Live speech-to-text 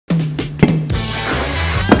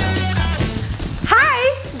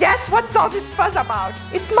what's all this fuss about?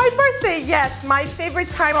 It's my birthday, yes, my favorite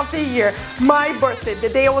time of the year. My birthday, the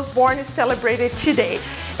day I was born is celebrated today.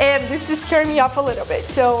 And this is scaring me off a little bit,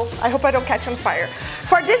 so I hope I don't catch on fire.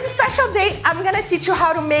 For this special day, I'm gonna teach you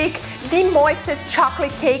how to make the moistest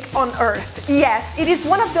chocolate cake on earth. Yes, it is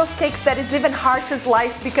one of those cakes that is even hard to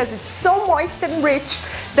slice because it's so moist and rich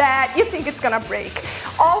that you think it's gonna break.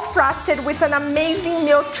 All frosted with an amazing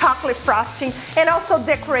milk chocolate frosting and also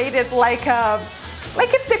decorated like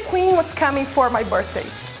if the queen was coming for my birthday.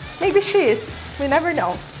 Maybe she is, we never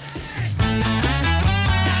know.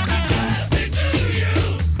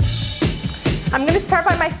 I'm gonna start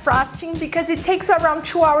by my frosting because it takes around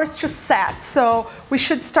 2 hours to set. So we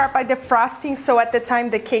should start by the frosting so at the time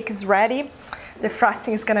the cake is ready, the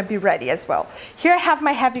frosting is gonna be ready as well. Here I have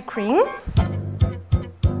my heavy cream.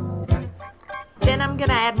 Then I'm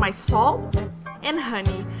gonna add my salt and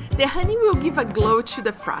honey. The honey will give a glow to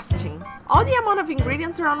the frosting. All the amount of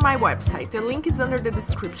ingredients are on my website. The link is under the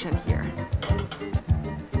description here.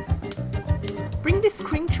 Bring this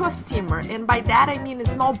cream to a simmer, and by that I mean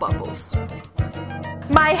small bubbles.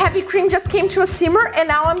 My heavy cream just came to a simmer and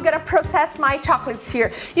now I'm gonna process my chocolates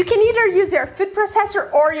here. You can either use your food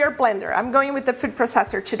processor or your blender. I'm going with the food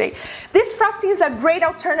processor today. This frosting is a great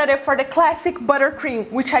alternative for the classic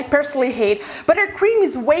buttercream, which I personally hate. Buttercream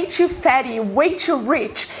is way too fatty, way too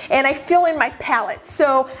rich, and I feel in my palate,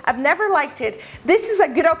 so I've never liked it. This is a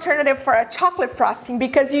good alternative for a chocolate frosting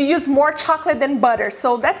because you use more chocolate than butter,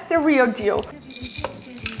 so that's the real deal.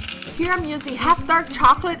 Here I'm using half dark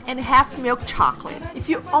chocolate and half milk chocolate. If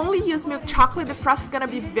you only use milk chocolate, the frost is gonna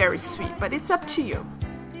be very sweet, but it's up to you.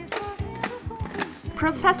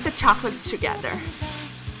 Process the chocolates together.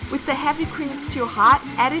 With the heavy cream still hot,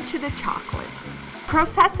 add it to the chocolates.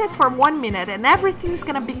 Process it for 1 minute and everything's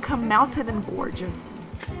gonna become melted and gorgeous.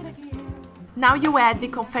 Now you add the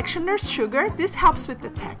confectioner's sugar. This helps with the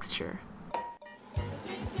texture.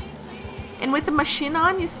 And with the machine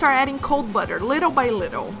on, you start adding cold butter, little by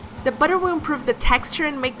little. The butter will improve the texture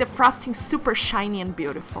and make the frosting super shiny and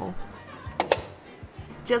beautiful.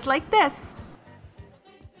 Just like this.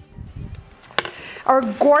 Our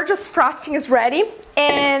gorgeous frosting is ready,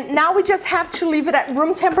 and now we just have to leave it at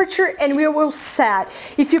room temperature and we will set.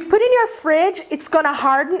 If you put it in your fridge, it's gonna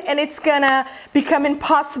harden and it's gonna become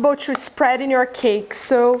impossible to spread in your cake.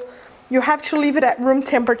 So you have to leave it at room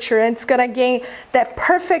temperature and it's gonna gain that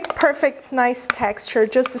perfect, nice texture,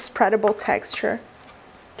 just a spreadable texture.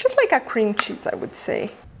 Just like a cream cheese, I would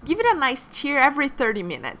say. Give it a nice stir every 30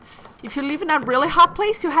 minutes. If you live in a really hot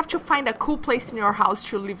place, you have to find a cool place in your house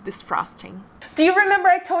to leave this frosting. Do you remember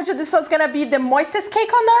I told you this was gonna be the moistest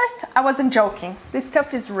cake on earth? I wasn't joking. This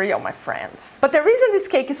stuff is real, my friends. But the reason this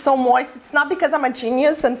cake is so moist, it's not because I'm a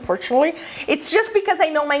genius, unfortunately. It's just because I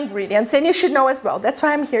know my ingredients, and you should know as well. That's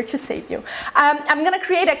why I'm here to save you. I'm gonna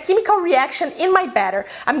create a chemical reaction in my batter.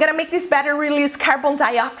 I'm gonna make this batter release carbon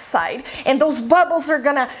dioxide, and those bubbles are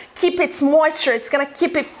gonna keep its moisture, it's gonna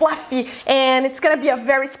keep it fluffy, and it's gonna be a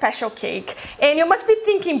very special cake. And you must be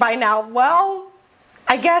thinking by now, well,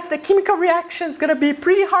 I guess the chemical reaction is gonna be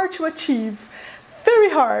pretty hard to achieve. Very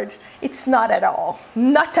hard. It's not at all.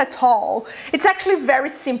 Not at all. It's actually very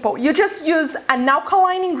simple. You just use an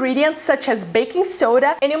alkaline ingredient such as baking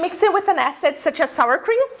soda and you mix it with an acid such as sour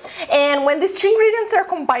cream. And when these two ingredients are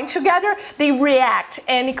combined together, they react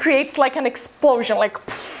and it creates like an explosion, like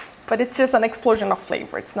poof, but it's just an explosion of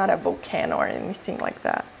flavor. It's not a volcano or anything like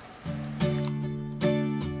that.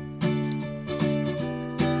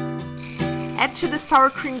 Add to the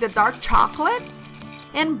sour cream the dark chocolate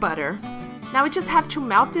and butter. Now we just have to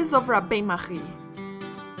melt this over a bain-marie.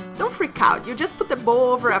 Don't freak out, you just put the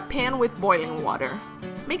bowl over a pan with boiling water.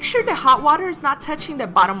 Make sure the hot water is not touching the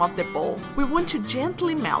bottom of the bowl. We want to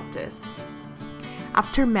gently melt this.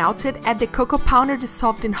 After melted, add the cocoa powder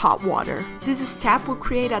dissolved in hot water. This step will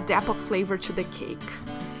create a depth of flavor to the cake.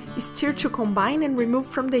 Stir to combine and remove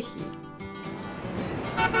from the heat.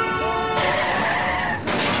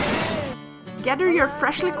 Gather your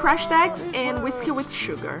freshly crushed eggs and whisk it with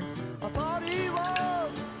sugar.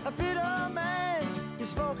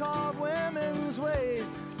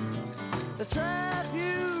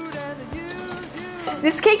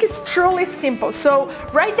 This cake is truly simple. So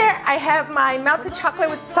right there I have my melted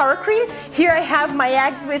chocolate with sour cream. Here I have my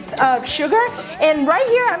eggs with sugar. And right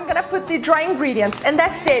here I'm gonna put the dry ingredients. And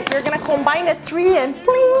that's it. You're gonna combine the three and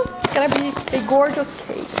bling, it's gonna be a gorgeous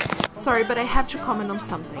cake. Sorry, but I have to comment on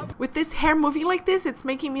something. With this hair moving like this, it's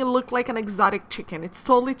making me look like an exotic chicken. It's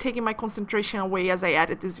totally taking my concentration away as I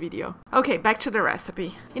edit this video. Okay, back to the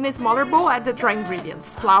recipe. In a smaller bowl, add the dry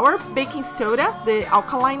ingredients: flour, baking soda, the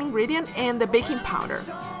alkaline ingredient, and the baking powder.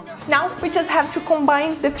 Now we just have to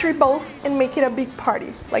combine the 3 bowls and make it a big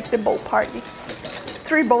party, like the bowl party.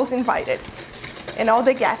 3 bowls invited, and all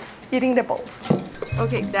the guests eating the bowls.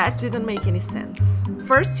 Okay, that didn't make any sense.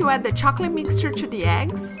 First, you add the chocolate mixture to the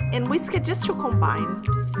eggs and whisk it just to combine.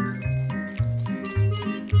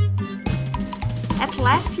 At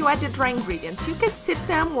last, you add the dry ingredients. You can sift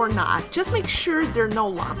them or not, just make sure there are no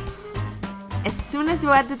lumps. As soon as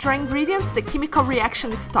you add the dry ingredients, the chemical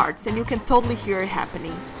reaction starts and you can totally hear it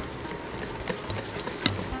happening.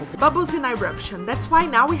 Bubbles and eruption, that's why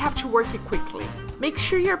now we have to work it quickly. Make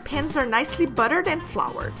sure your pans are nicely buttered and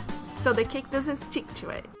floured, so the cake doesn't stick to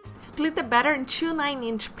it. Split the batter in 2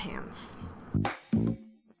 9-inch pans.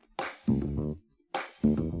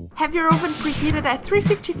 Have your oven preheated at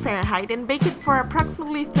 350 Fahrenheit and bake it for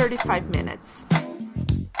approximately 35 minutes.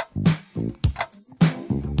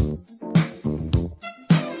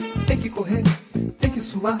 Tem que correr, tem que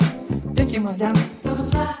suar, tem que malhar.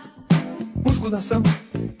 Vamos lá. Musculação,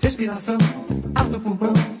 respiração, ar no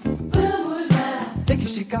pulmão. Vamos lá. Tem que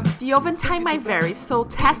esticar. The oven time might vary, so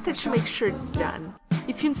test it to make sure it's done.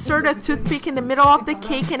 If you insert a toothpick in the middle of the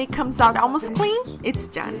cake and it comes out almost clean, it's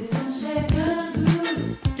done.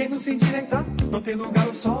 Quem não se endireitar, não tem lugar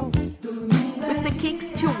ao sol. With the cake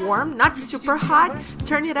still warm, not super hot,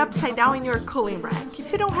 turn it upside down in your cooling rack.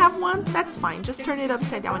 If you don't have one, that's fine, just turn it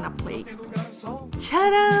upside down in a plate.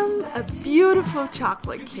 Ta-da! A beautiful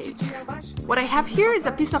chocolate cake. What I have here is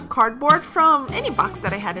a piece of cardboard from any box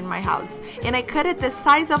that I had in my house, and I cut it the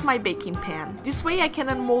size of my baking pan. This way I can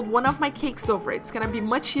unmold one of my cakes over it. It's gonna be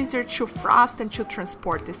much easier to frost and to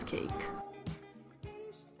transport this cake.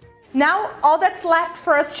 Now, all that's left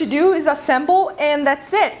for us to do is assemble, and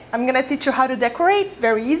that's it. I'm gonna teach you how to decorate,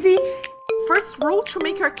 very easy. First rule to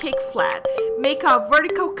make your cake flat, make a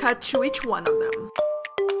vertical cut to each one of them.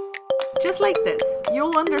 Just like this,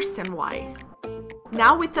 you'll understand why.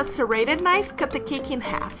 Now with a serrated knife, cut the cake in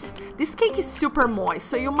half. This cake is super moist,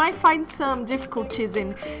 so you might find some difficulties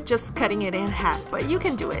in just cutting it in half, but you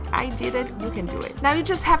can do it. I did it, you can do it. Now you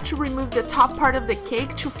just have to remove the top part of the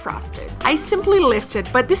cake to frost it. I simply lift it,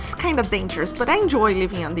 but this is kind of dangerous, but I enjoy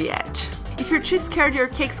living on the edge. If you're too scared your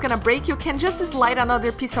cake's gonna break, you can just slide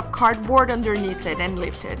another piece of cardboard underneath it and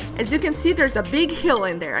lift it. As you can see, there's a big hill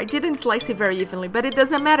in there. I didn't slice it very evenly, but it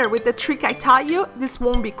doesn't matter. With the trick I taught you, this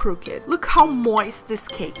won't be crooked. Look how moist this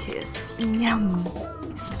cake is. Yum.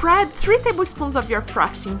 Spread 3 tablespoons of your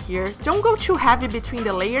frosting here. Don't go too heavy between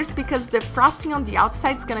the layers because the frosting on the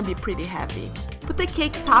outside is gonna be pretty heavy. Put the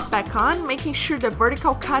cake top back on, making sure the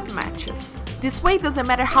vertical cut matches. This way, it doesn't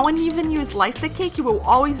matter how uneven you slice the cake, it will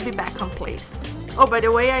always be back on place. Oh, by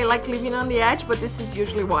the way, I like living on the edge, but this is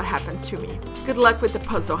usually what happens to me. Good luck with the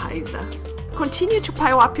puzzle, Raiza. Continue to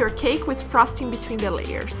pile up your cake with frosting between the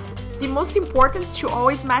layers. The most important is to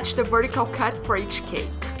always match the vertical cut for each cake.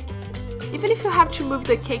 Even if you have to move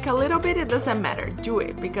the cake a little bit, it doesn't matter. Do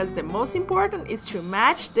it, because the most important is to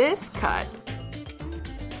match this cut.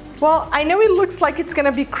 Well, I know it looks like it's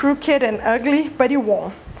gonna be crooked and ugly, but it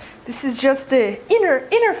won't. This is just the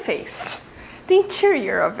inner face, the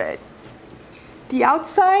interior of it. The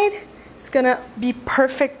outside is gonna be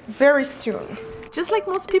perfect very soon. Just like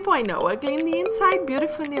most people I know, ugly in the inside,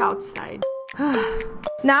 beautiful in the outside.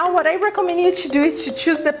 Now what I recommend you to do is to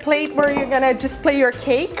choose the plate where you're gonna display your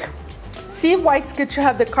cake. See why it's good to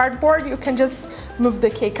have the cardboard? You can just move the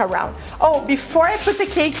cake around. Oh, before I put the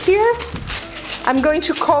cake here, I'm going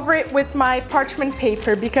to cover it with my parchment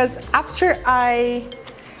paper because after I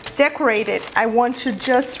decorate it, I want to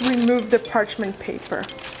just remove the parchment paper.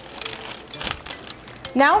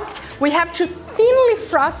 Now, we have to thinly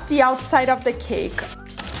frost the outside of the cake.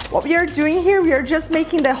 What we are doing here, we are just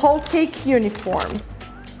making the whole cake uniform.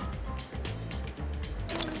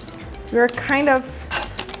 We're kind of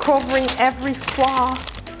covering every flaw,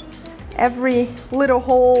 every little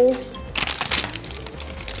hole.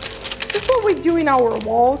 This is what we do in our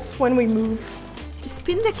walls when we move.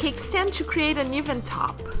 Spin the cake stand to create an even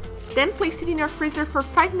top. Then place it in your freezer for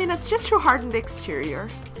 5 minutes just to harden the exterior.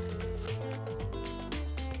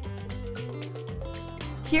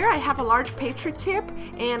 Here I have a large pastry tip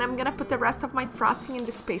and I'm gonna put the rest of my frosting in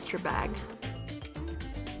this pastry bag.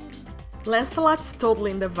 Lancelot's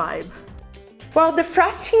totally in the vibe. Well, the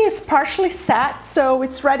frosting is partially set, so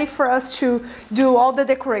it's ready for us to do all the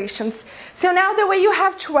decorations. So now the way you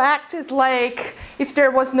have to act is like if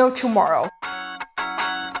there was no tomorrow.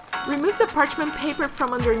 Remove the parchment paper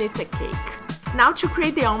from underneath the cake. Now to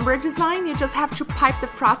create the ombre design, you just have to pipe the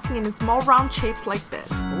frosting in small round shapes like this.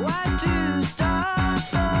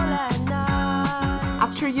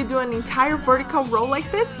 After you do an entire vertical roll like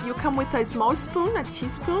this, you come with a small spoon, a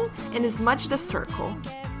teaspoon, and smudge the circle.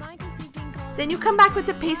 Then you come back with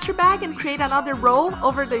the pastry bag and create another roll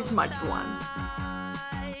over the smudged one.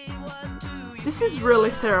 This is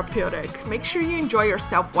really therapeutic. Make sure you enjoy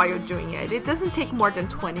yourself while you're doing it. It doesn't take more than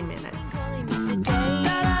 20 minutes.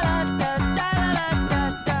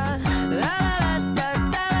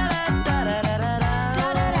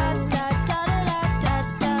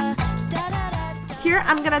 Here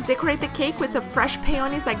I'm gonna decorate the cake with the fresh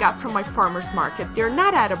peonies I got from my farmer's market. They're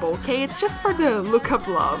not edible, okay? It's just for the look of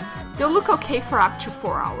love. They'll look okay for up to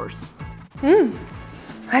 4 hours.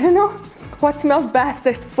 I don't know what smells best,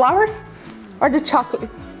 the flowers or the chocolate.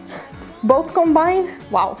 Both combined,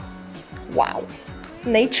 wow, wow.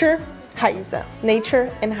 Nature, raiza.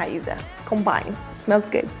 Nature and raiza combined, smells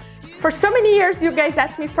good. For so many years, you guys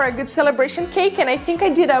asked me for a good celebration cake, and I think I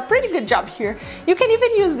did a pretty good job here. You can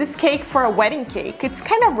even use this cake for a wedding cake. It's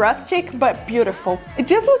kind of rustic, but beautiful. It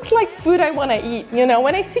just looks like food I want to eat, you know?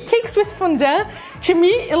 When I see cakes with fondant, to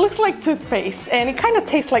me, it looks like toothpaste, and it kind of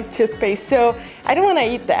tastes like toothpaste, so I don't want to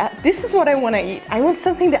eat that. This is what I want to eat. I want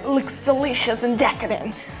something that looks delicious and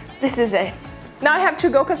decadent. This is it. Now I have to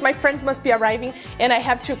go because my friends must be arriving, and I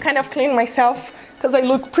have to kind of clean myself because I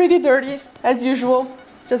look pretty dirty, as usual.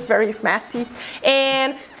 Just very messy.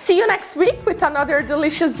 And see you next week with another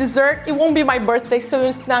delicious dessert. It won't be my birthday, so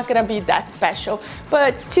it's not gonna be that special,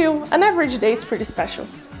 but still, an average day is pretty special,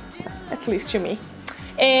 at least to me.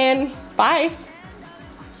 And bye.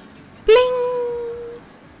 Bling!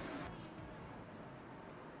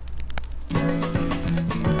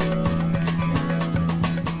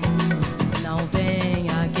 Não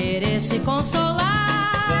venha querer se consolar.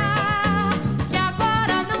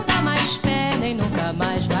 Nunca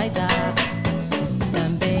mais vai dar.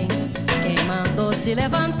 Também quem mandou se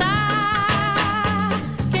levantar,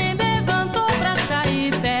 quem levantou pra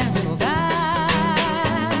sair perde o lugar.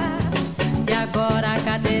 E agora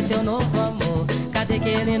cadê teu novo amor? Cadê que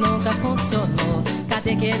ele nunca funcionou?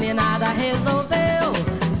 Cadê que ele nada resolveu?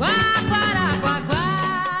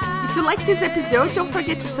 If you like this episode, don't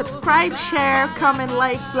forget to subscribe, share, comment,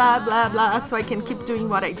 like, blah blah blah, so I can keep doing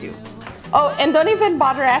what I do. Oh, and don't even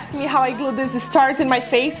bother asking me how I glue these stars in my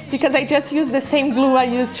face, because I just used the same glue I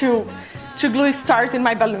used to glue stars in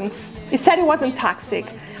my balloons. It said it wasn't toxic.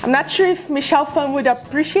 I'm not sure if Michelle Fan would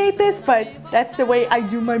appreciate this, but that's the way I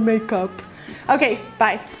do my makeup. Okay,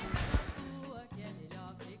 bye.